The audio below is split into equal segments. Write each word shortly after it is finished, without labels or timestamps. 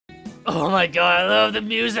Oh my god, I love the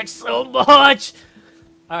music so much!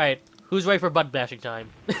 Alright, who's ready for button bashing time?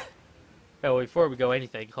 Oh, before we go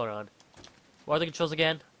anything, hold on. What are the controls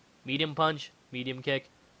again? Medium punch, medium kick,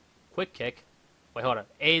 quick kick. Wait, hold on.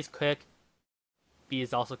 A is kick, B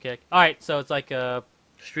is also kick. Alright, so it's like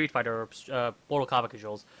Street Fighter or Mortal Kombat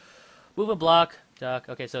controls. Move and block, duck.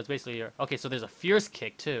 Okay, so it's basically your... Okay, so there's a fierce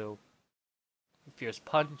kick too. Fierce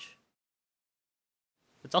punch.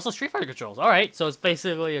 It's also Street Fighter controls. Alright, so it's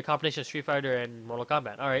basically a combination of Street Fighter and Mortal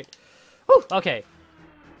Kombat. Alright. Woo! Okay.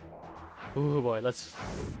 Ooh boy, let's...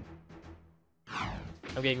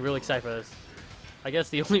 I'm getting really excited for this. I guess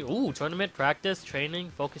the only... Ooh, tournament, practice,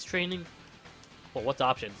 training, focus training. Well, what's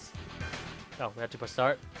options? Oh, we have to press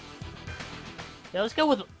start. Yeah, let's go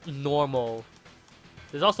with normal.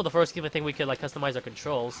 There's also the first game I think we could like customize our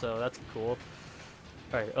controls, so that's cool.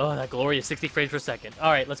 Alright, oh, that glorious 60 frames per second.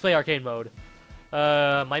 Alright, let's play arcade mode.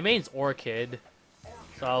 My main's Orchid,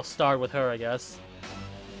 so I'll start with her, I guess.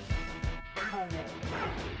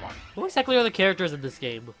 Who exactly are the characters in this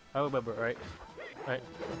game? I don't remember, right? Alright.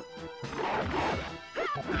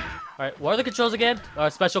 Alright, what are the controls again?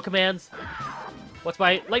 Special commands. What's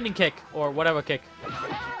my lightning kick? Or whatever kick.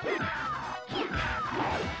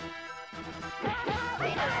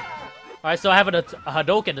 Alright, so I have a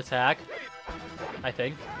Hadouken attack. I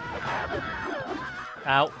think.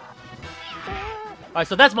 Ow. Alright,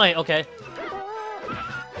 so that's my... Okay.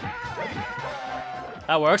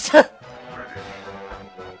 That works.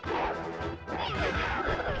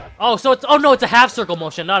 Oh, so it's... Oh, no, it's a half circle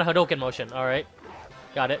motion, not a Hadouken motion. Alright.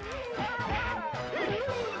 Got it.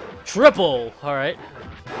 Triple! Alright.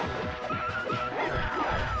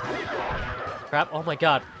 Crap. Oh, my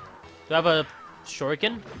God. Do I have a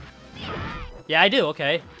shuriken? Yeah, I do.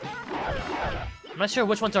 Okay. I'm not sure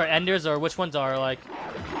which ones are enders or which ones are, like...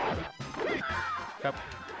 Crap.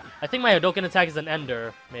 I think my Hadouken attack is an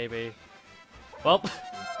ender, maybe. Well...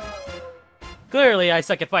 Clearly, I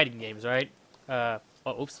suck at fighting games, right? Oh,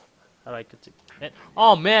 oops. How do I continue?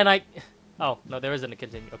 Oh, man, Oh, no, there isn't a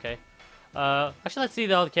continue. Okay. Actually, let's see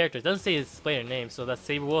the other characters. It doesn't say his player name, so that's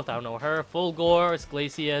Saberwolf. I don't know her. Fulgore,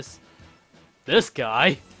 Glacius. This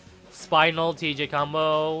guy. Spinal, TJ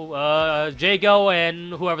Combo, Jago,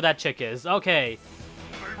 and whoever that chick is. Okay.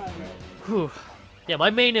 Whew. Yeah, my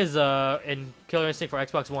main is, in Killer Instinct for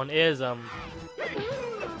Xbox One is, Alright.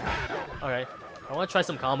 I want to try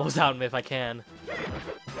some combos out if I can.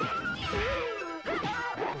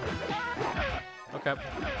 Okay.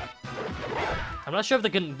 I'm not sure if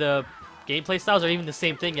the gameplay styles are even the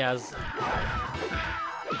same thing as...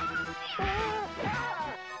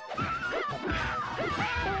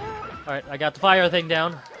 Alright, I got the fire thing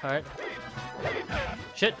down. Alright.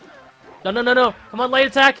 Shit. No, no, no, no. Come on, light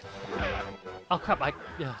attack. Oh, crap.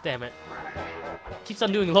 Damn it. Keeps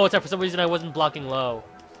on doing low attack. For some reason, I wasn't blocking low.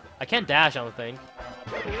 I can't dash, I don't think.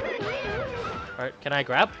 Alright, can I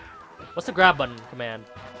grab? What's the grab button command?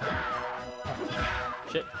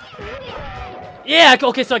 Shit. Yeah,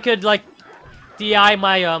 okay, so I could, like, DI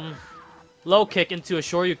my, low kick into a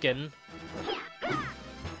Shoryuken.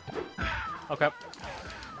 Oh, crap.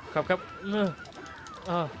 Crap, crap.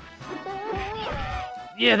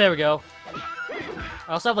 Yeah, there we go.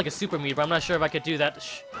 I also have, like, a super meter, but I'm not sure if I could do that.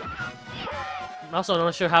 I'm also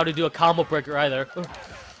not sure how to do a combo breaker either.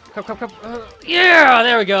 Crap, crap, crap. Yeah,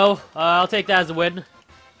 there we go. I'll take that as a win.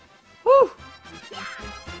 Woo!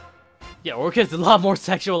 Yeah, Orchid's a lot more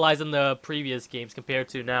sexualized in the previous games compared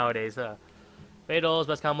to nowadays. Fatals,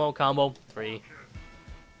 best combo 3.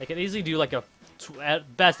 I can easily do like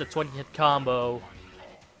at best a 20-hit combo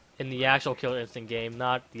in the actual Killer Instinct game,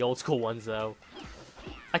 not the old school ones though.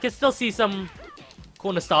 I can still see some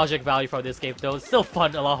cool nostalgic value for this game though. It's still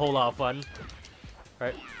fun, a whole lot of fun.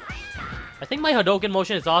 Right. I think my Hadouken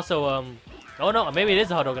motion is also oh no, maybe it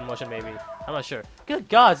is a Hadouken motion. Maybe I'm not sure. Good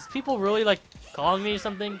God, is people really like calling me or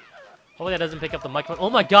something? Hopefully that doesn't pick up the microphone.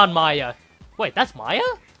 Oh my God, Maya! Wait, that's Maya?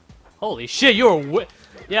 Holy shit, you were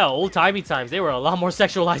yeah, old-timey times. They were a lot more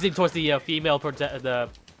sexualizing towards the female the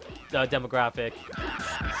demographic.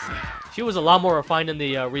 She was a lot more refined in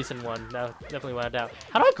the recent one. No, definitely without doubt.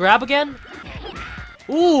 How do I grab again?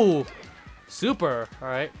 Ooh, super. All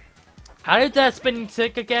right. How did that spinning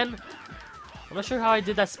kick again? I'm not sure how I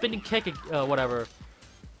did that spinning kick. Whatever.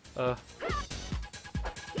 Oh,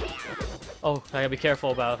 I gotta be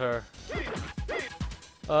careful about her.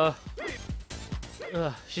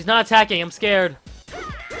 She's not attacking. I'm scared.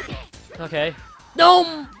 Okay.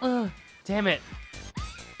 No! Damn it.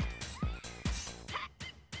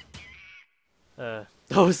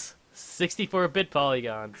 Those 64-bit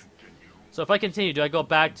polygons. So if I continue, do I go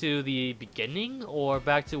back to the beginning or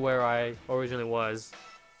back to where I originally was?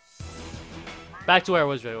 back to where I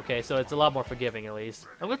was. Okay, so it's a lot more forgiving at least.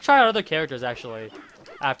 I'm gonna try out other characters actually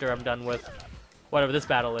after I'm done with whatever this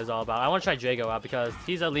battle is all about. I want to try Jago out because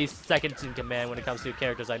he's at least second in command when it comes to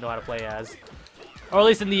characters I know how to play as, or at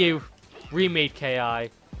least in the remade KI.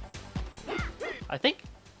 I think.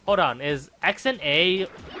 Hold on, is X and A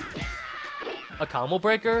combo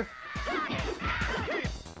breaker?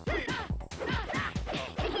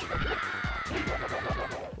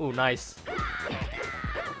 Ooh, nice.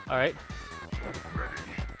 Alright.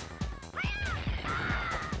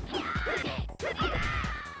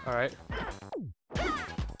 Alright.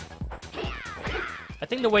 I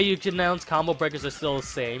think the way you can announce combo breakers are still the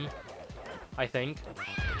same. I think.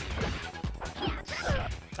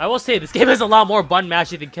 I will say, this game has a lot more button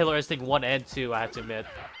mashing than Killer Instinct 1 and 2, I have to admit.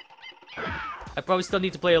 I probably still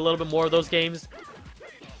need to play a little bit more of those games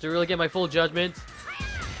to really get my full judgment.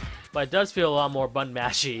 But it does feel a lot more button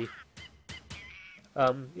mashy.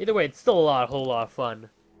 Either way, it's still a whole lot of fun.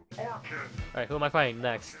 Alright, who am I fighting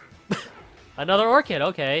next? Another Orchid,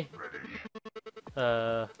 okay.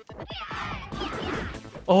 Oh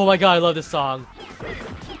my god, I love this song.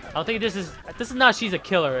 I don't think this is not She's a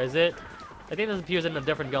Killer, is it? I think this appears in a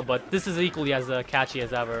different gun, but this is equally as catchy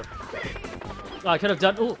as ever. Oh, I could have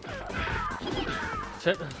done. Ooh.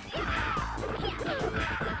 Shit.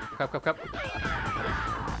 Crap, crap, crap.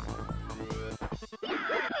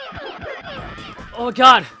 Oh my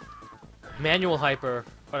god! Manual hyper.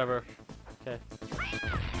 Whatever. Okay.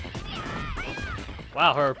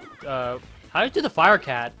 Wow, her. How do you do the Fire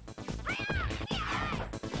Cat?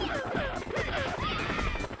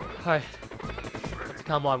 Alright. That's a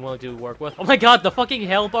combo I'm willing to work with. Oh my god, the fucking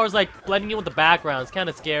health bar is like blending in with the background. It's kind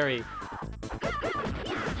of scary.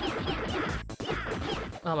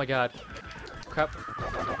 Oh my god. Crap.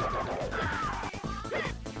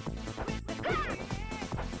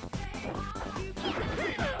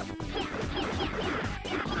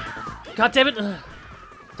 God damn it! Ugh.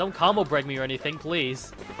 Don't combo break me or anything,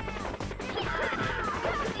 please.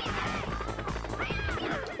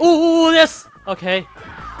 Ooh, this! Okay.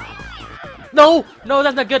 No! No,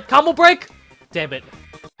 that's not good. Combo break? Damn it.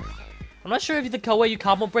 I'm not sure if the way you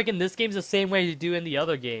combo break in this game is the same way you do in the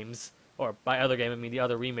other games. Or by other game, I mean the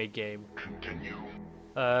other remade game.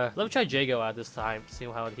 Let me try Jago out this time. See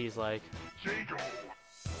how he's like. Do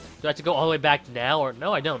I have to go all the way back now? Or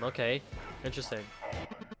no, I don't. Okay. Interesting.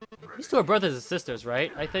 These two are brothers and sisters,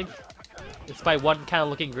 right? I think. Despite one kind of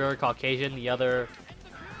looking very Caucasian, the other...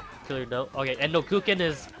 Clearly no. Okay, and Nokuken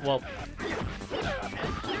is, well...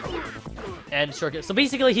 And Shuriken. So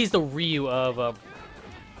basically he's the Ryu of...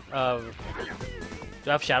 Do I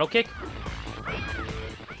have Shadow Kick?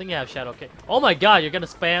 I think I have Shadow Kick. Oh my god, you're gonna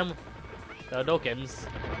spam the Dokens.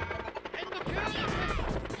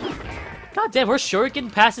 God damn, her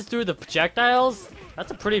Shuriken passes through the projectiles?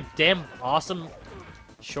 That's a pretty damn awesome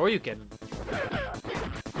Shoryuken.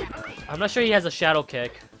 I'm not sure he has a Shadow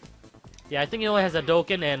Kick. Yeah, I think he only has a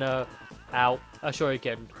Doken and a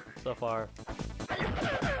Shoryuken so far.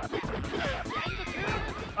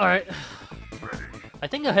 Alright. I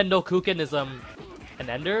think a Hendo Kuken is an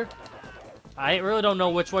Ender. I really don't know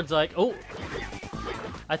which one's like. Oh,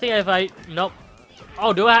 I think if I nope.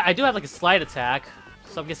 Oh, I do have like a slide attack,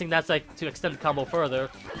 so I'm guessing that's like to extend the combo further.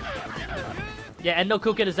 Yeah, Endo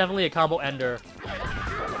Kuken is definitely a combo ender.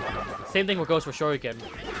 Same thing goes for Shoryuken.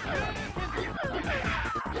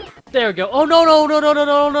 There we go. Oh no no no no no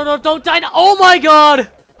no no no! Don't die! Now. Oh my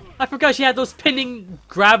god! I forgot she had those pinning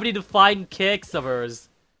gravity-defying kicks of hers.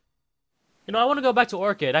 You know, I want to go back to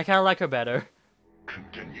Orchid. I kind of like her better.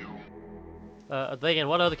 Continue. Again,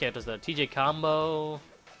 what other characters though? TJ Combo.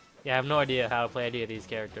 Yeah, I have no idea how to play any of these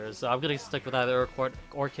characters, so I'm gonna stick with either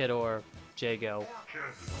Orchid or Jago.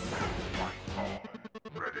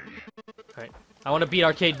 Alright. I want to beat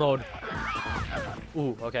arcade mode.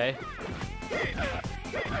 Ooh, okay.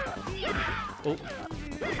 Ooh.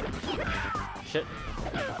 Shit.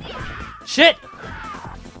 Shit!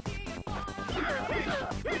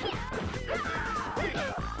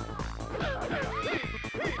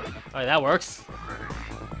 Alright, that works.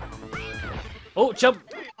 Oh, jump!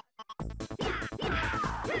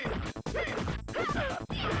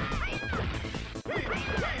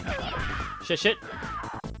 Shit, shit.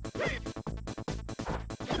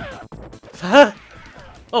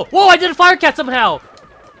 Oh, whoa, I did a Fire Cat somehow!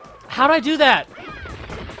 How'd I do that?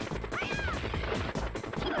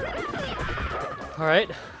 Alright,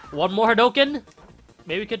 one more Hadoken.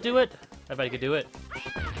 Maybe we could do it. I bet I could do it.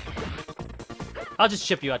 I'll just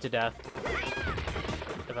chip you out to death.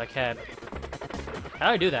 If I can. How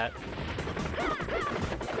do I do that?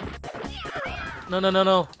 No, no, no,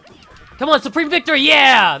 no. Come on, Supreme Victory!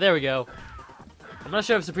 Yeah! There we go. I'm not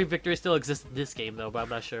sure if Supreme Victory still exists in this game, though, but I'm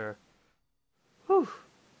not sure. Whew.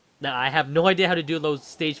 Now, I have no idea how to do those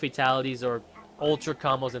stage fatalities or ultra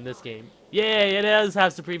combos in this game. Yay, it does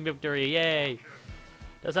have Supreme Victory, yay! It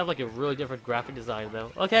does have, like, a really different graphic design,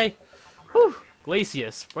 though. Okay. Whew.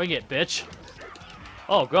 Glacius, bring it, bitch.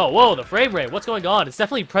 Oh, go. Whoa, the frame rate. What's going on? It's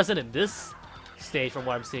definitely present in this stage from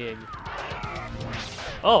what I'm seeing.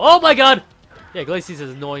 Oh my god! Yeah, Glacius is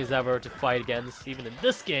as annoying as ever to fight against, even in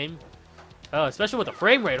this game. Oh, especially with the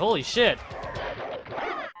frame rate. Holy shit.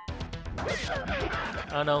 I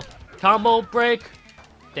don't know. Combo break?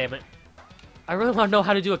 Damn it. I really want to know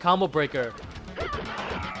how to do a combo breaker.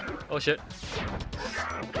 Oh shit.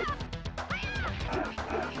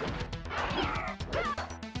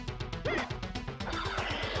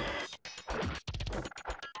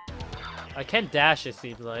 I can't dash, it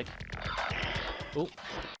seems like. Ooh.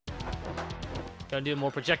 Gonna do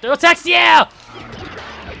more projectile attacks, yeah!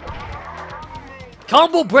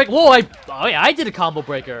 Combo break! Whoa, oh yeah, I did a combo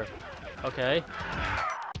breaker. Okay.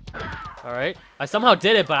 Alright. I somehow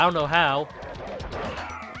did it, but I don't know how.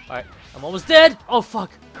 Alright, I'm almost dead! Oh,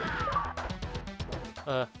 fuck.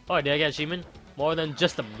 Oh, did I get achievement? More than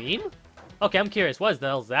just a meme? Okay, I'm curious. What the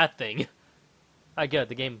hell is that thing? Alright, good.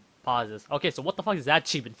 The game pauses. Okay, so what the fuck is that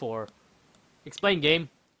achievement for? Explain, game.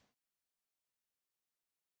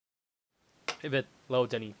 If it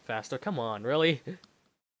loads any faster. Come on, really?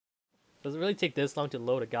 Does it really take this long to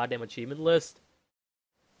load a goddamn achievement list?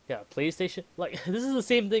 Yeah, PlayStation... Like, this is the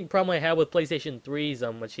same thing problem I had with PlayStation 3's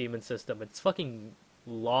achievement system. It's fucking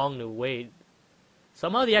long to wait.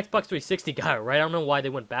 Somehow the Xbox 360 got it right. I don't know why they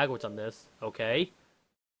went backwards on this. Okay.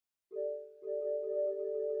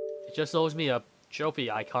 It just shows me a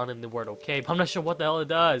trophy icon in the word okay, but I'm not sure what the hell it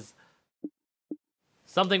does.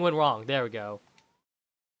 Something went wrong. There we go.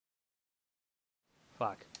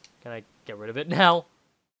 Fuck. Can I get rid of it now?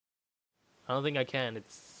 I don't think I can.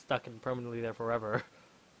 It's stuck and permanently there forever.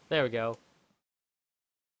 There we go.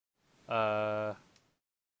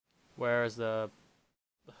 Where's the...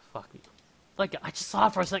 Fuck me. Like, I just saw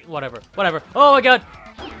it for a second. Whatever. Whatever. Oh my god!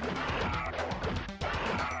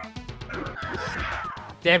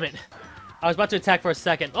 Damn it. I was about to attack for a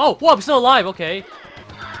second. Oh! Whoa, I'm still alive! Okay.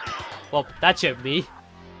 Well, that chipped me.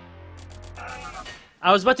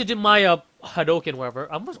 I was about to do my, Hadouken,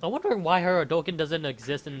 whatever. I'm wondering why her Hadouken doesn't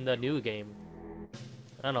exist in the new game.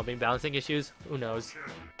 I don't know, maybe balancing issues? Who knows?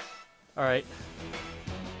 Alright.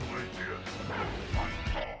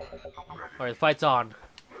 Alright, the fight's on.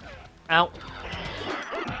 Ow.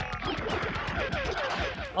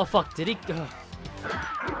 Oh fuck, did he? Ugh.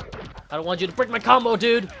 I don't want you to break my combo,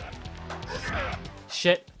 dude!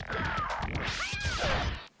 Shit.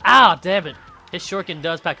 Ah, damn it. His shuriken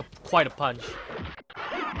does pack quite a punch.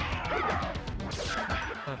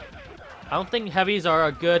 I don't think heavies are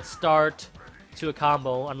a good start to a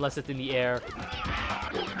combo unless it's in the air.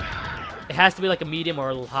 It has to be like a medium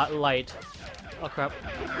or a light. Oh crap.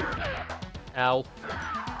 Ow.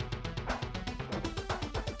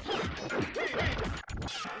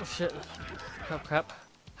 Oh shit. Crap, crap.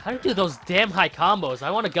 How do you do those damn high combos?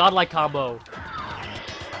 I want a godlike combo.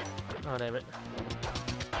 Oh, damn it.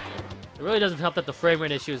 It really doesn't help that the frame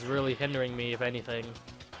rate issue is really hindering me, if anything,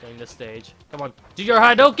 during this stage. Come on, do your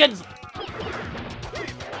Hadoukens!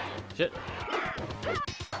 Shit.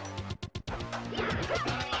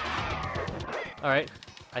 Alright,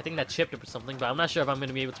 I think that chipped it or something, but I'm not sure if I'm going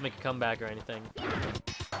to be able to make a comeback or anything.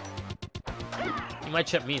 He might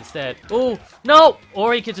chip me instead. Ooh, no!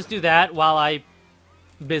 Or he could just do that while I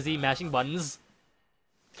busy mashing buttons.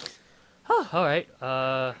 Alright,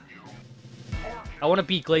 I want to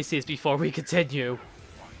beat Glacius before we continue.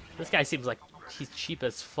 This guy seems like he's cheap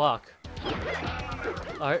as fuck.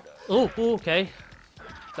 Alright. Ooh, okay.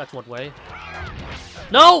 That's one way.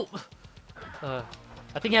 No! I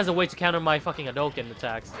think he has a way to counter my fucking Hadouken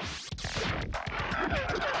attacks.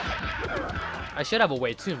 I should have a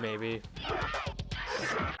way too, maybe.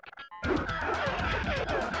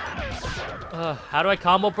 How do I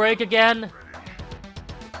combo break again?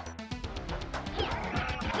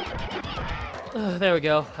 There we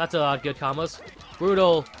go. That's a lot of good combos.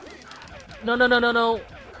 Brutal. No, no, no, no, no.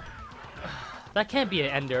 That can't be an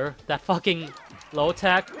ender. That fucking low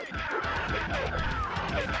attack.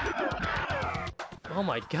 Oh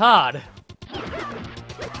my god.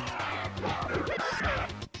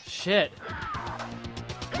 Shit.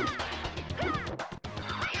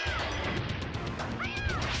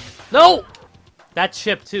 No! That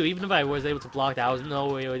chip too. Even if I was able to block that, I was no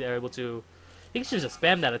way able to. I think she should just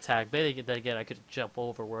spam that attack. Maybe then again I could jump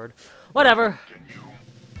overward. Whatever.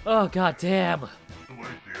 Oh god damn.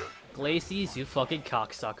 Glacius, you fucking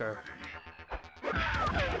cocksucker.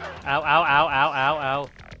 Ow, ow, ow, ow, ow, ow.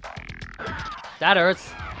 That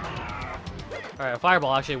hurts. Alright, a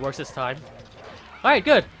fireball actually works this time. Alright,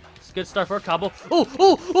 good. It's a good start for a combo. Ooh,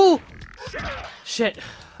 ooh, ooh! Shit.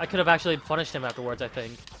 I could have actually punished him afterwards, I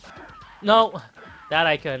think. No, that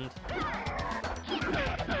I couldn't.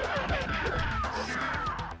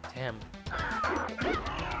 Damn.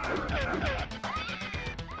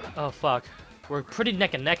 Oh, fuck. We're pretty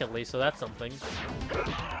neck and neck at least, so that's something.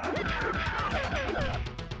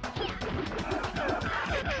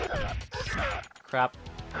 Crap.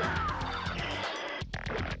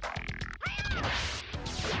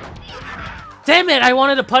 Damn it! I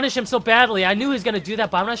wanted to punish him so badly. I knew he was gonna do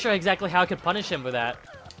that, but I'm not sure exactly how I could punish him for that.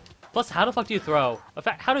 Plus, how the fuck do you throw? In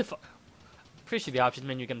fact, how do you pretty sure the options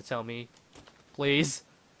menu gonna tell me. Please.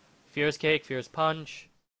 Fierce kick, fierce punch,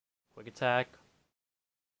 quick attack.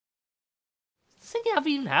 Does this game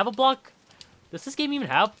even have a block? Does this game even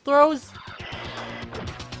have throws?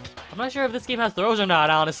 I'm not sure if this game has throws or not,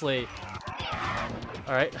 honestly.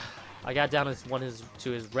 Alright. I got down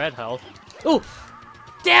to his red health. Ooh!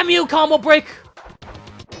 Damn you, combo break!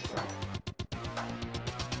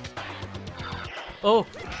 Oh.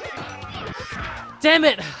 Damn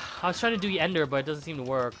it! I was trying to do the ender, but it doesn't seem to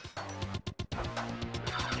work.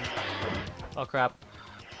 Oh crap.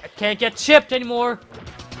 I can't get chipped anymore!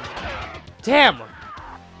 Damn!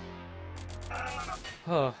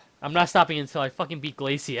 Oh, I'm not stopping until I fucking beat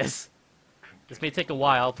Glacius. This may take a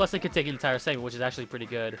while, plus it could take an entire segment, which is actually pretty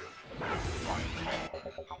good.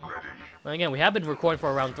 And again, we have been recording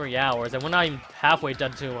for around 3 hours, and we're not even halfway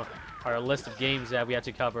done to our list of games that we have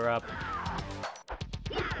to cover up.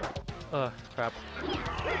 Ugh, crap.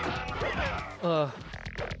 Ugh.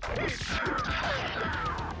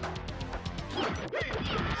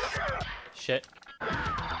 Shit.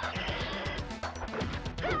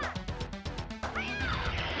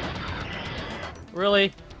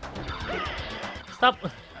 Really? Stop.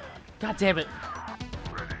 God damn it.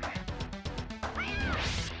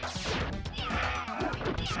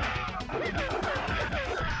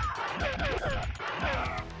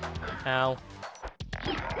 Ow.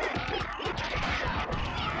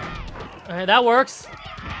 Alright, that works.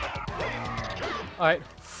 Alright.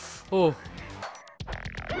 Ooh.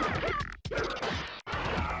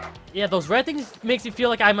 Yeah, those red things makes me feel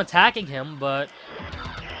like I'm attacking him, but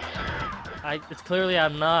it's clearly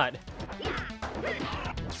I'm not.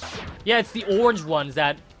 Yeah, it's the orange ones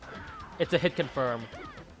that it's a hit confirm.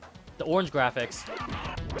 The orange graphics.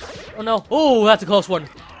 Oh no. Oh, that's a close one.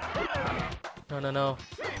 No, no, no.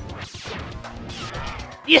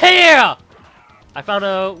 Yeah! I found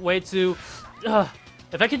a way to...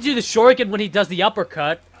 if I can do the shuriken when he does the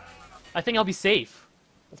uppercut, I think I'll be safe.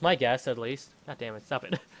 That's my guess, at least. God damn it, stop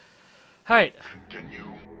it. Alright.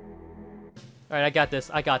 Alright, I got this.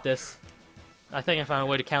 I got this. I think I found a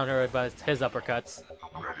way to counter it by his uppercuts.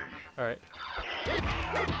 Alright.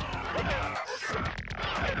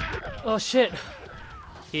 Oh, shit.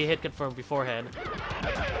 He hit confirmed beforehand.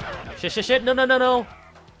 Shit, shit, shit. No, no, no, no.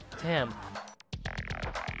 Damn.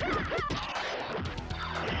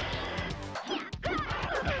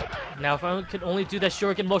 Now, if I can only do that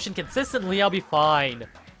shuriken motion consistently, I'll be fine.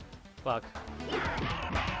 Fuck.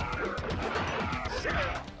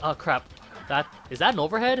 Oh, crap. Is that an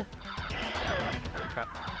overhead? Crap.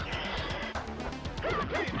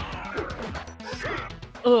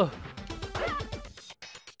 Ugh.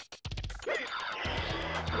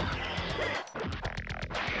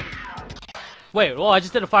 Wait, well, I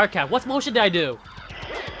just did a fire cap. What motion did I do?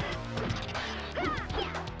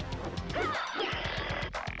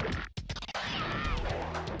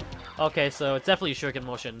 Okay, so it's definitely a shuriken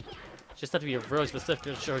motion. Just have to be a really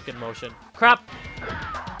specific shuriken motion. Crap!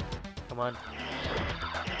 Come on.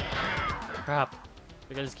 Crap.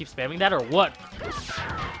 We're gonna just keep spamming that or what?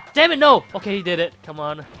 Damn it, no! Okay, he did it. Come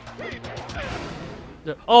on.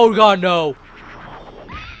 Oh god, no!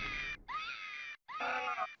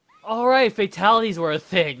 Alright, fatalities were a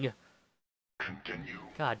thing.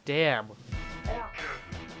 God damn.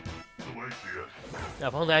 Now,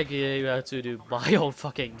 if only I could have to do my own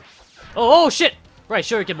fucking... Oh, shit! Right,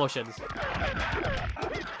 shuriken motions.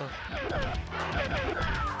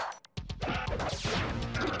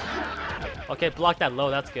 Okay, block that low,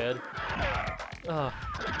 that's good. How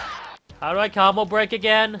do I combo break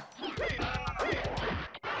again?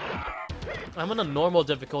 I'm on a normal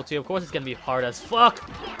difficulty, of course it's gonna be hard as fuck!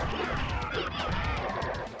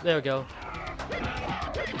 There we go.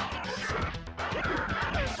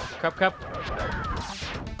 Crap, crap.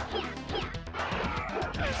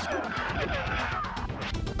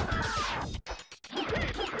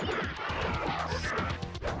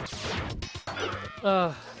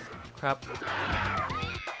 Crap.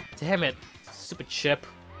 Damn it. Stupid chip.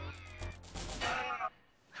 I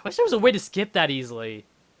wish there was a way to skip that easily.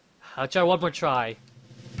 I'll try one more try.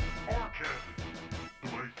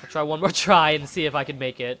 I'll try one more try and see if I can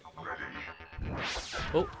make it.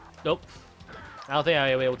 Oh, nope. I don't think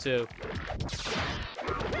I'll be able to.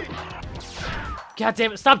 God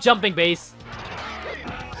damn it, stop jumping, base!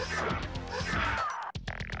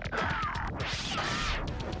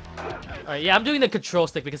 Alright, yeah, I'm doing the control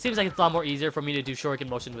stick because it seems like it's a lot more easier for me to do shuriken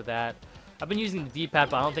motion with that. I've been using the D-pad,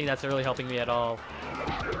 but I don't think that's really helping me at all.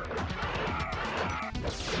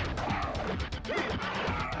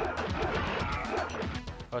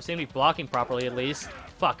 Oh, I seem to be blocking properly at least.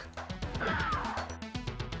 Fuck.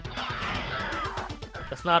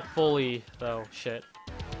 That's not fully, though. Shit.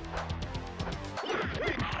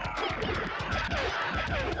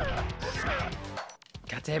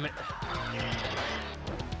 God damn it.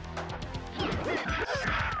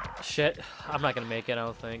 Shit. I'm not gonna make it, I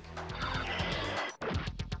don't think.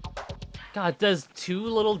 God, does 2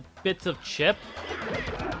 little bits of chip?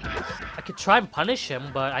 I could try and punish him,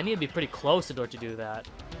 but I need to be pretty close in order to do that.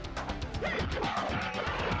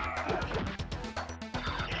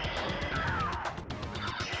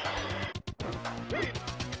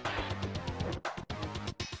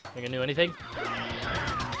 Are you gonna do anything?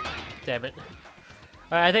 Damn it.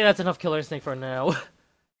 Alright, I think that's enough Killer Instinct for now.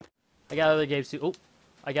 I got other games to... Oh!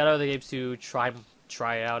 I got other games to try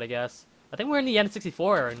out, I guess. I think we're in the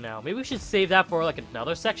N64 era now. Maybe we should save that for, like,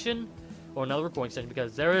 another section? Or another recording section,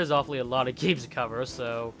 because there is awfully a lot of games to cover,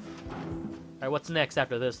 so... Alright, what's next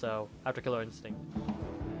after this, though? After Killer Instinct?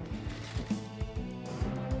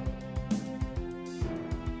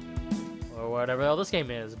 Or whatever the hell this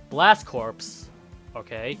game is. Blast Corps.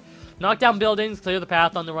 Okay. Knock down buildings, clear the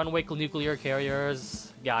path on the runaway nuclear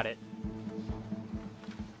carriers. Got it.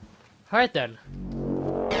 Alright then.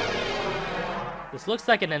 This looks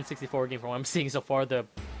like an N64 game from what I'm seeing so far, the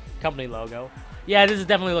company logo. Yeah, this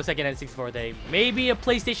definitely looks like an N64 game. Maybe a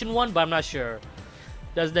PlayStation 1, but I'm not sure.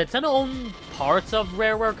 Does Nintendo own parts of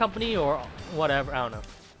Rareware Company or whatever? I don't know.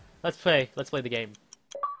 Let's play the game.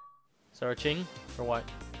 Searching for what?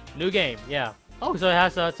 New game, yeah. Oh, so it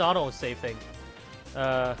has its auto-save thing.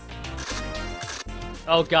 Oh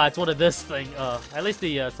god, it's one of this thing. At least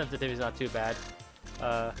the sensitivity is not too bad.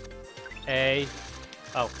 A.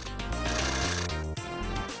 Oh.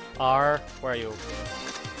 R. Where are you?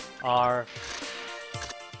 R.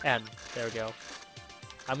 N. There we go.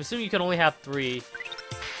 I'm assuming you can only have 3.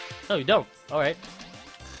 No, you don't. Alright.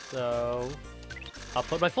 So... I'll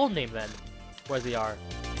put my full name then. Where's the R?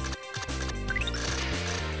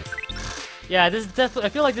 Yeah, this is definitely... I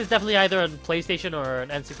feel like this is definitely either a PlayStation or an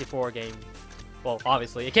N64 game. Well,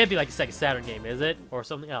 obviously. It can't be like a Sega Saturn game, is it? Or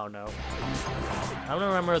something? I don't know. I don't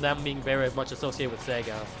remember them being very much associated with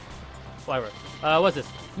Sega. Whatever. What's this?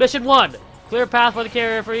 Mission 1! Clear path for the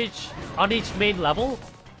carrier for on each main level?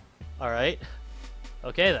 Alright.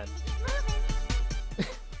 Okay then.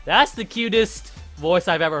 That's the cutest voice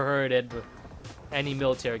I've ever heard in any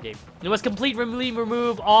military game. You must completely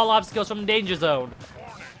remove all obstacles from the danger zone.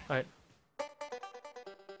 Alright.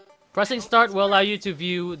 Pressing start will allow you to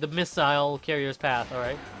view the missile carrier's path.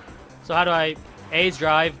 Alright. So how do I... A's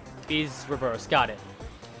drive, B's reverse. Got it.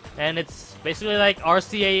 And it's basically like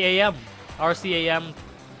RCAAM. RCAM,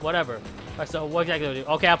 whatever. Alright, so what exactly do I do?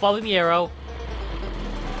 Okay, I'm following the arrow.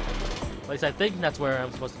 At least I think that's where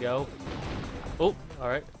I'm supposed to go. Oh,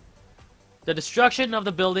 alright. The destruction of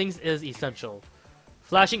the buildings is essential.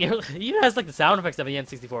 Flashing arrows. It even has like the sound effects of an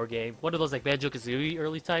N64 game. What are those, like Banjo-Kazooie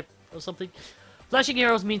early type or something? Flashing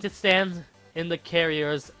arrows means it stands in the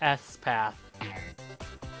carrier's S path.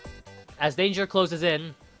 As danger closes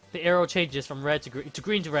in, the arrow changes from red to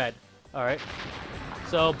green to red. Alright.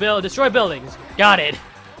 So, destroy buildings. Got it.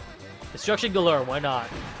 Destruction galore, why not?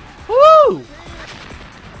 Woo!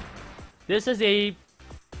 This is a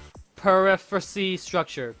periphery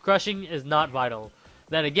structure. Crushing is not vital.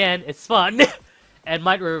 Then again, it's fun and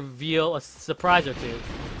might reveal a surprise or two.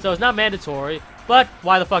 So it's not mandatory, but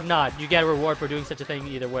why the fuck not? You get a reward for doing such a thing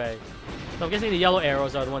either way. So I'm guessing the yellow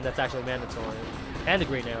arrows are the one that's actually mandatory. And the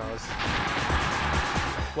green arrows.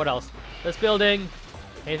 What else? This building.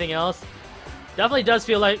 Anything else? Definitely does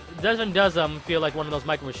feel like feel like one of those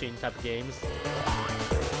Micro Machine type of games.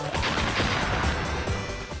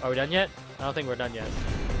 Are we done yet? I don't think we're done yet.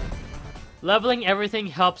 Leveling everything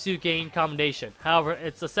helps you gain commendation. However,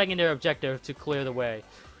 it's a secondary objective to clear the way.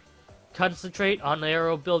 Concentrate on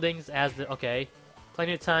narrow buildings as the... Okay.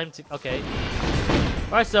 Plenty of time to... Okay.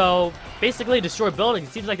 Alright, so... Basically destroy buildings.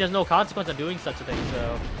 It seems like there's no consequence on doing such a thing,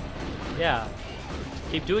 so... Yeah.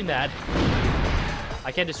 Keep doing that.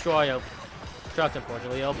 I can't destroy a truck,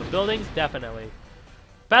 unfortunately. Oh, but buildings? Definitely.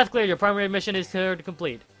 Path clear. Your primary mission is clear to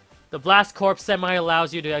complete. The blast corpse semi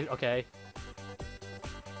allows you to... Okay.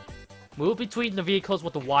 Move between the vehicles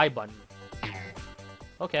with the Y button.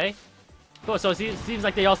 Okay. Cool, so it seems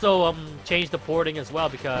like they also changed the porting as well,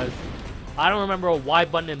 because I don't remember a Y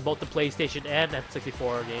button in both the PlayStation and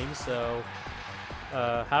N64 games, so...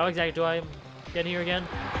 how exactly do I get here again?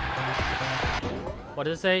 What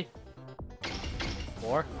does it say?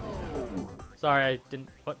 More? Sorry, I didn't...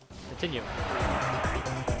 What? Continue.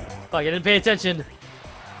 Fuck, I didn't pay attention.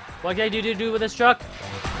 What can I do with this truck?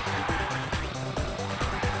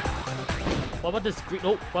 What about this green...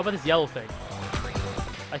 Oh, what about this yellow thing?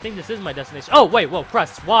 I think this is my destination. Oh, wait, whoa,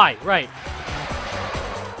 press Y, right.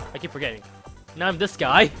 I keep forgetting. Now I'm this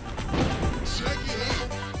guy.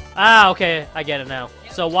 Ah, okay, I get it now.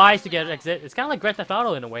 So Y is to get exit. It's kind of like Grand Theft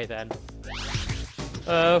Auto in a way, then.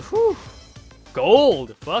 Whew.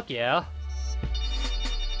 Gold! Fuck yeah.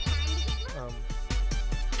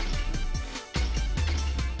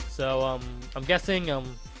 So, I'm guessing,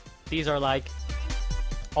 these are like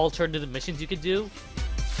alternative missions you could do.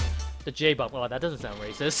 The J-Bump. Oh, that doesn't sound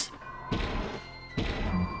racist.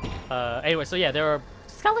 Anyway, so yeah, there are...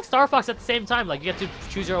 It's kind of like Star Fox at the same time. Like, you get to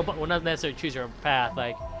choose your own... Well, not necessarily choose your own path.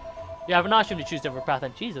 Like, you have an option to choose a different path,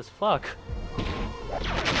 and Jesus, fuck.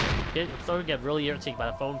 I'm starting to get really irritated by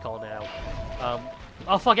the phone call now.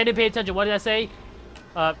 Oh, fuck, I didn't pay attention. What did I say?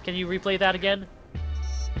 Can you replay that again?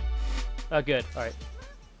 Oh, good. Alright.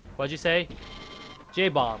 What'd you say?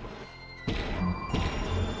 J-Bomb.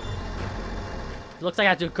 Looks like I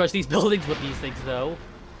have to crush these buildings with these things, though.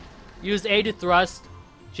 Use A to thrust.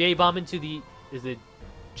 J-Bomb into the... Is it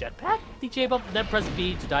jetpack? The J-Bomb? Then press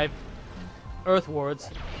B to dive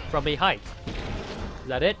earthwards from a height. Is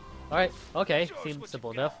that it? Alright. Okay. Seems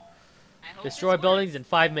simple enough. Destroy buildings in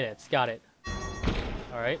 5 minutes. Got it.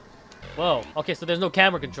 Alright. Whoa. Okay, so there's no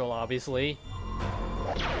camera control, obviously.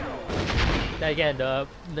 Now again, the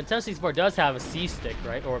Nintendo 64 does have a C stick,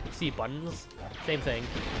 right? Or C buttons. Same thing.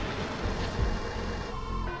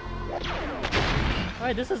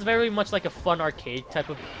 Alright, this is very much like a fun arcade type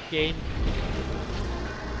of game.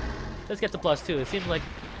 Let's get to +2. It seems like...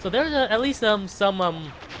 So there's at least some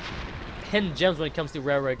hidden gems when it comes to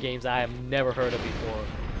rare games I have never heard of before.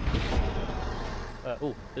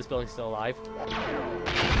 Ooh, this building's still alive.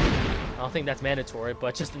 I don't think that's mandatory,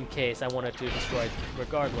 but just in case, I wanted to destroy it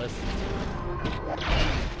regardless.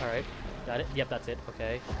 Alright, got it. Yep, that's it.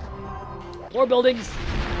 Okay. More buildings!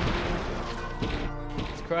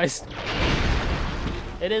 Jesus Christ.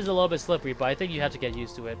 It is a little bit slippery, but I think you have to get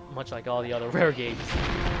used to it, much like all the other rare games.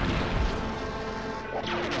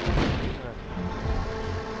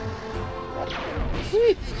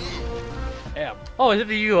 Damn. Oh, is it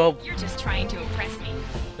you? You're just trying to impress me.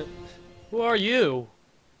 Who are you?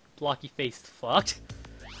 Blocky-faced fuck.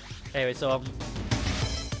 Anyway, so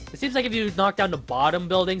it seems like if you knock down the bottom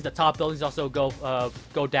buildings, the top buildings also go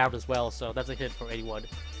down as well. So that's a hint for anyone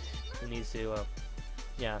who needs to.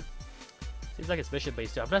 Yeah. Seems like it's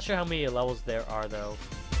mission-based too. I'm not sure how many levels there are though.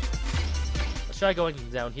 Let's try going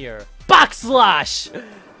down here. Backslash!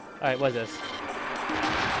 Alright, what is this?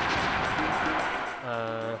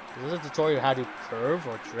 Is this a tutorial how to curve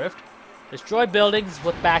or drift? Destroy buildings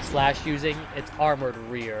with backslash using its armored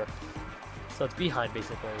rear. So it's behind,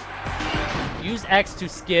 basically. Use X to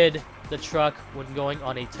skid the truck when going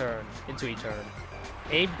on a turn, into a turn.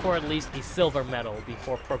 Aim for at least a silver medal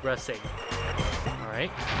before progressing.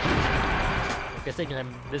 Alright. I'm guessing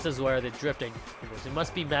this is where the drifting is. It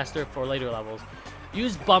must be mastered for later levels.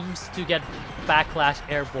 Use bumps to get backlash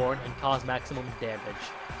airborne and cause maximum damage.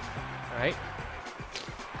 Alright.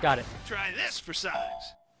 Got it. Try this for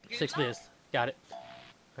size. 6 minutes. Got it.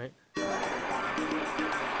 Alright.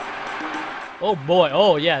 Oh boy.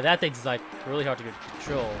 Oh yeah, that thing's like really hard to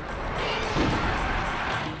control.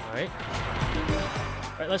 Alright.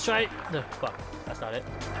 Alright, let's try it. No, fuck. That's not it.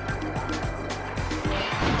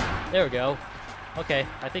 There we go. Okay,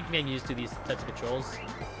 I think we can use to these types of controls,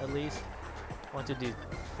 at least. 1, 2,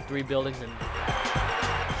 3 buildings in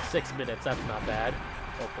 6 minutes. That's not bad.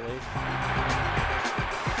 Hopefully.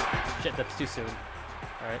 Shit, that's too soon.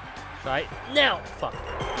 Alright. Try now! Fuck.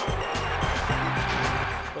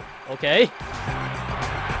 Oh, okay.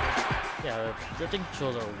 Yeah, the drifting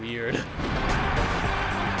controls are weird.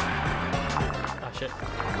 Oh shit.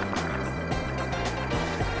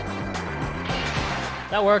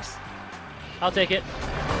 That works. I'll take it.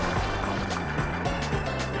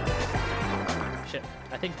 Shit.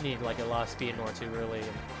 I think we need like a lot of speed in order to really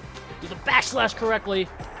do the backslash correctly.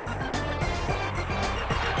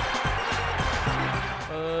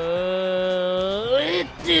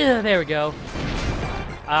 There we go.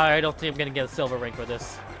 I don't think I'm gonna get a silver ring for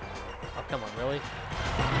this. Oh, come on, really?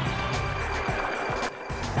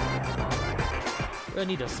 gonna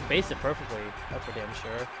need to space it perfectly. That's for damn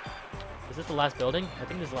sure. Is this the last building? I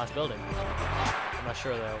think this is the last building. I'm not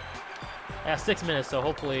sure though. Yeah, 6 minutes, so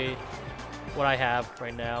hopefully what I have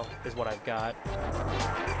right now is what I've got.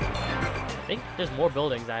 I think there's more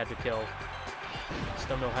buildings I have to kill. Just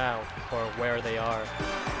don't know how or where they are.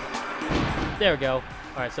 There we go.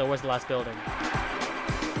 Alright, so where's the last building?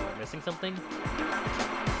 Am I missing something?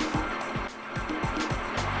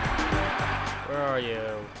 Where are you?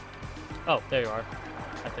 Oh, there you are.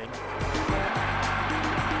 I think.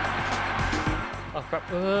 Oh crap.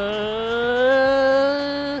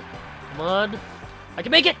 Come on. I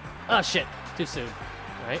can make it! Oh shit. Too soon.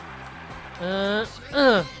 Alright.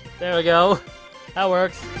 There we go. That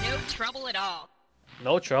works. No trouble at all.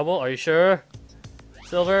 No trouble? Are you sure?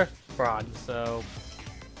 Silver? Bronze. So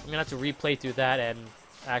I'm gonna have to replay through that and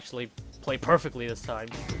actually play perfectly this time.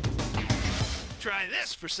 Try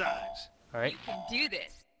this for size. Alright. You can do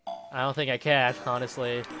this. I don't think I can,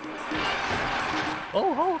 honestly.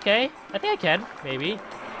 Oh, okay. I think I can, maybe.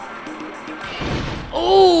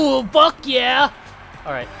 Oh, fuck yeah!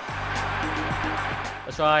 Alright.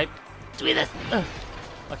 Let's try doing this.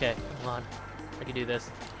 Okay, come on. I can do this.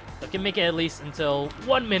 I can make it at least until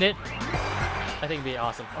 1 minute. I think it'd be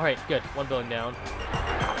awesome. Alright, good. One building down.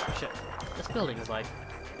 Oh, shit. This building is like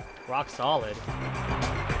rock solid.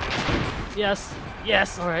 Yes.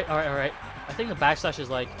 Yes. Alright, alright, alright. I think the backslash is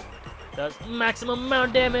like does maximum amount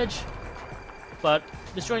of damage. But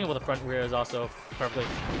destroying it with the front rear is also perfectly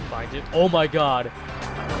fine too. Oh my god.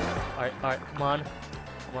 Alright, alright, come on.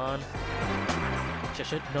 Come on. Shit,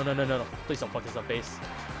 shit. No, no, no, no, no. Please don't fuck this up, base.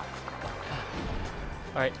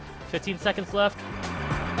 Alright, 15 seconds left.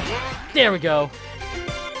 There we go.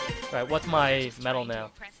 Alright, what's my medal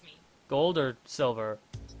now? Gold or silver?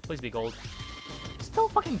 Please be gold. Still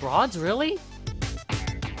fucking bronze, really?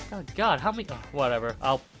 Oh god, how many? Oh, whatever.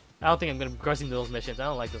 I don't think I'm gonna be progressing those missions. I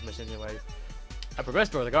don't like those missions anyway. I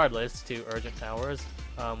progressed regardless to urgent towers.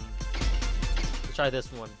 Let's try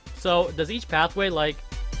this one. So, does each pathway like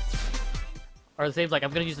are the same? Like,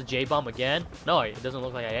 I'm gonna use the J bomb again? No, it doesn't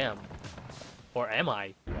look like I am. Or am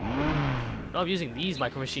I? No, I'm using these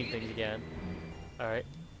micro machine things again. All right.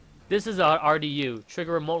 This is a RDU.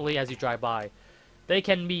 Trigger remotely as you drive by. They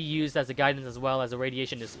can be used as a guidance as well as a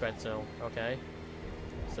radiation dispenser. Okay.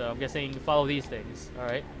 So I'm guessing follow these things. All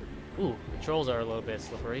right. Ooh, controls are a little bit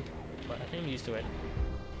slippery, but I think I'm used to it.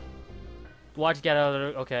 Watch get out of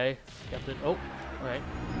there. Okay. Got the. Oh. All right.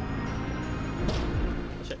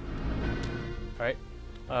 Oh shit. All right.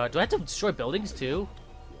 Do I have to destroy buildings too?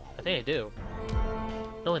 I think I do.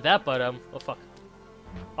 Not only that, but oh fuck.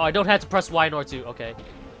 Oh, I don't have to press Y nor to. Okay.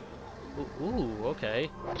 Ooh, okay.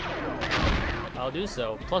 I'll do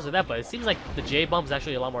so. Plus of that, but it seems like the J bomb is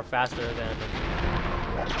actually a lot more faster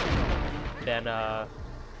than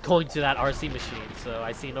going to that RC machine. So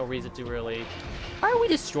I see no reason to really. Why are we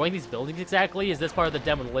destroying these buildings exactly? Is this part of the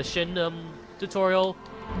demolition tutorial?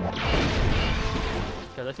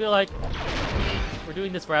 Because I feel like we're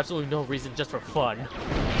doing this for absolutely no reason, just for fun.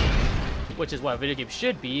 Which is what a video game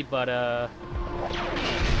should be, but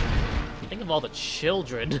think of all the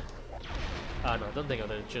children. No, don't think of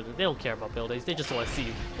the children. They don't care about buildings. They just want to see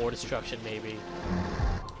more destruction, maybe.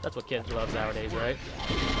 That's what kids love nowadays, right?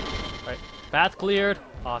 Alright, path cleared.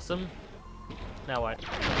 Awesome. Now what?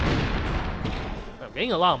 I'm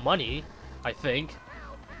getting a lot of money, I think.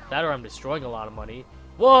 That or I'm destroying a lot of money.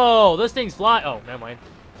 Whoa, this thing's fly. Oh, never mind.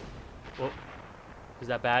 Whoa. Is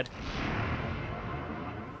that bad?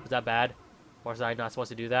 Is that bad? Or was I not supposed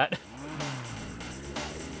to do that?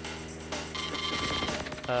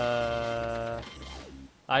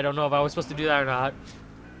 I don't know if I was supposed to do that or not.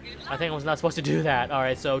 I think I was not supposed to do that.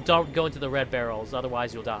 Alright, so don't go into the red barrels,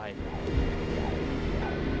 otherwise you'll die.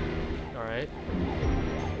 Alright.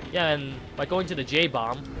 Yeah, and by going to the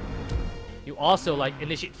J-bomb, you also, like,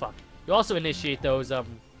 initiate... Fuck. You also initiate those,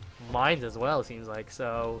 mines as well, it seems like,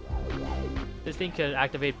 so... This thing could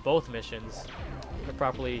activate both missions if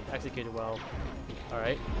properly executed well.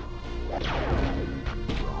 Alright.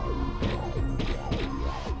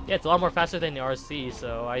 Yeah, it's a lot more faster than the RC,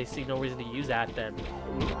 so I see no reason to use that then.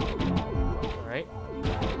 Alright.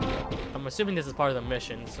 I'm assuming this is part of the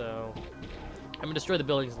mission, so... I'm gonna destroy the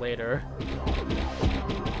buildings later.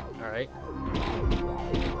 Alright.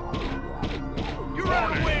 You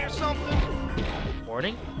run away or something?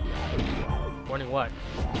 Warning? Warning what?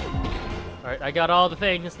 Alright, I got all the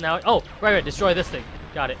things now. Oh, right, destroy this thing.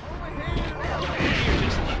 Got it.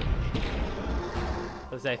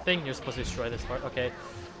 There's that thing you're supposed to destroy this part. Okay.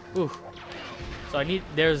 Ooh. So I need.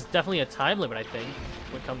 There's definitely a time limit, I think,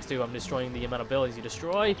 when it comes to destroying the amount of buildings you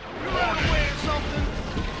destroy. You run away or something?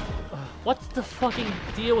 What's the fucking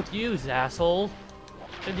deal with you, asshole?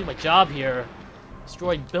 I'm trying to do my job here.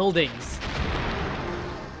 Destroying buildings.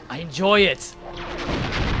 I enjoy it.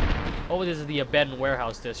 Oh, this is the abandoned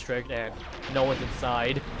warehouse district, and no one's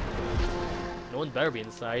inside. No one better be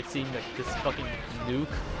inside, seeing like this fucking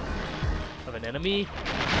nuke of an enemy.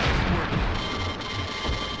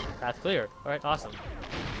 Path clear. Alright, awesome.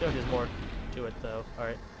 I feel like there's more to it though.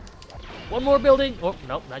 Alright. One more building! Oh,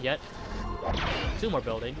 nope, not yet. 2 more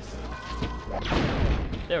buildings.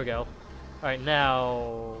 There we go. Alright,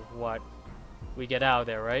 now what? We get out of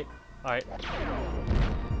there, right? Alright.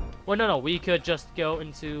 Well, no, we could just go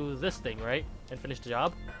into this thing, right? And finish the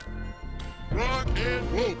job? Rock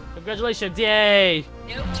and roll. Congratulations, yay!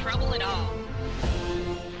 No trouble at all.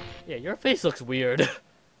 Yeah, your face looks weird.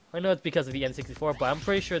 I know it's because of the N64, but I'm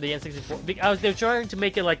pretty sure the N64... they're trying to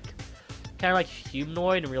make it like... kind of like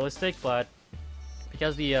humanoid and realistic, but...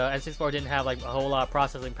 because the N64 didn't have like a whole lot of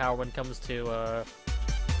processing power when it comes to,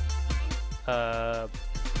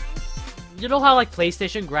 you know how like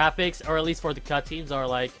PlayStation graphics, or at least for the cutscenes, are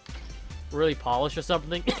like really polished or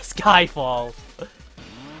something? Skyfall!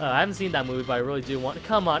 I haven't seen that movie, but I really do want to.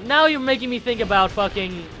 Come on, now you're making me think about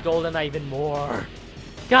fucking GoldenEye even more.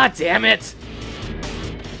 God damn it!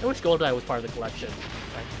 I wish GoldenEye was part of the collection.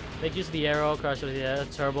 Right. Make use of the arrow, crush with the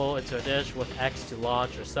turbo into a dish with X to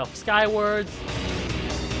launch yourself skywards.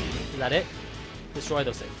 Is that it? Destroy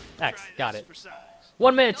those things. X, got it.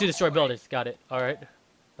 1 minute to destroy buildings, got it. Alright,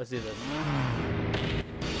 let's do this.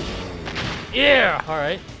 Yeah!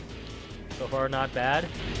 Alright. So far, not bad.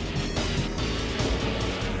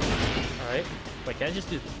 Alright. Wait, can I just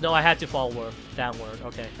do... No, I had to fall downward.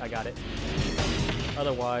 Okay, I got it.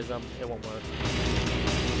 Otherwise, it won't work.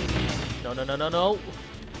 No.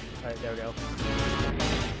 Alright, there we go.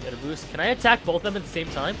 Get a boost. Can I attack both of them at the same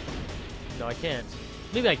time? No, I can't.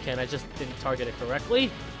 Maybe I can, I just didn't target it correctly.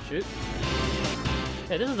 Shoot.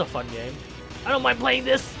 Hey, this is a fun game. I don't mind playing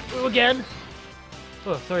this again.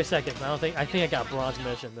 Oh, 30 seconds. I think I got bronze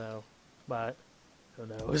mission though. But who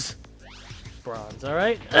knows? Bronze,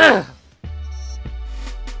 alright? So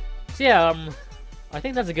yeah, I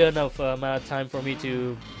think that's a good enough amount of time for me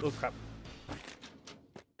to... Oh crap.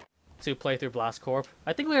 To play through Blast Corp.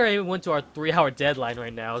 I think we already went to our 3-hour deadline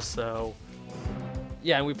right now, so...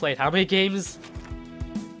 Yeah, and we played how many games?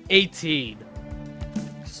 18.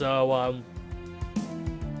 So,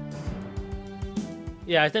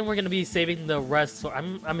 yeah, I think we're gonna be saving the rest. So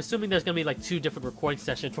I'm assuming there's gonna be like 2 different recording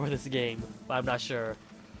sessions for this game, but I'm not sure.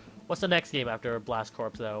 What's the next game after Blast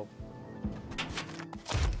Corp, though?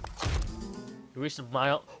 You reached a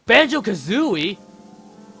mile. Banjo-Kazooie!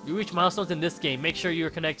 You reach milestones in this game. Make sure you're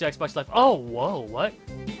connected to Xbox Live. Oh, whoa, what?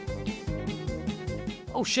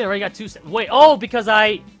 Oh shit, I already got 2. Wait, oh, because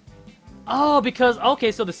I. Oh, because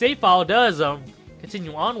okay, so the save file does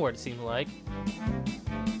continue onward. It seems like.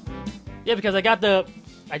 Yeah, because I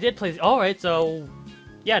did play. All right, so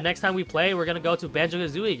yeah, next time we play, we're gonna go to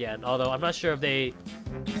Banjo-Kazooie again. Although I'm not sure if they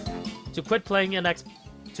to quit playing an Xbox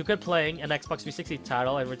 360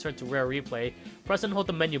 title and return to Rare Replay, press and hold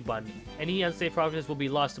the menu button. Any unsaved progress will be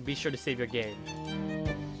lost, so be sure to save your game.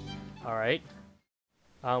 All right.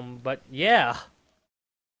 But yeah.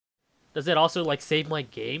 Does it also like save my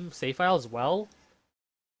game save file as well?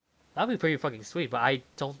 That'd be pretty fucking sweet, but I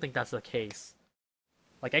don't think that's the case.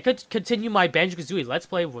 Like, I could continue my Banjo-Kazooie Let's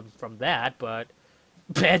Play from that, but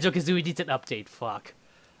Banjo-Kazooie needs an update, fuck.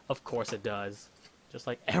 Of course it does. Just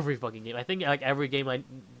like every fucking game. I think like every game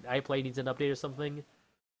I play needs an update or something.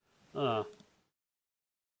 How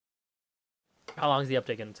long is the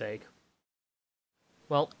update gonna take?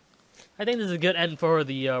 Well, I think this is a good end for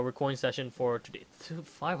the recording session for today.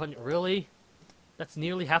 500, really? That's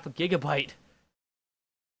nearly half a gigabyte.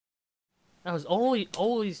 I was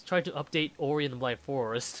always trying to update Ori and the Blind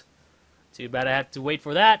Forest. Too bad I had to wait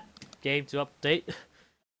for that game to update.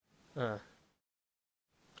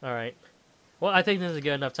 Alright. Well, I think this is a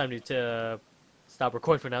good enough time to stop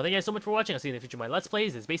recording for now. Thank you guys so much for watching. I'll see you in the future of my Let's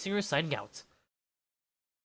Plays. This is Basinger signing out.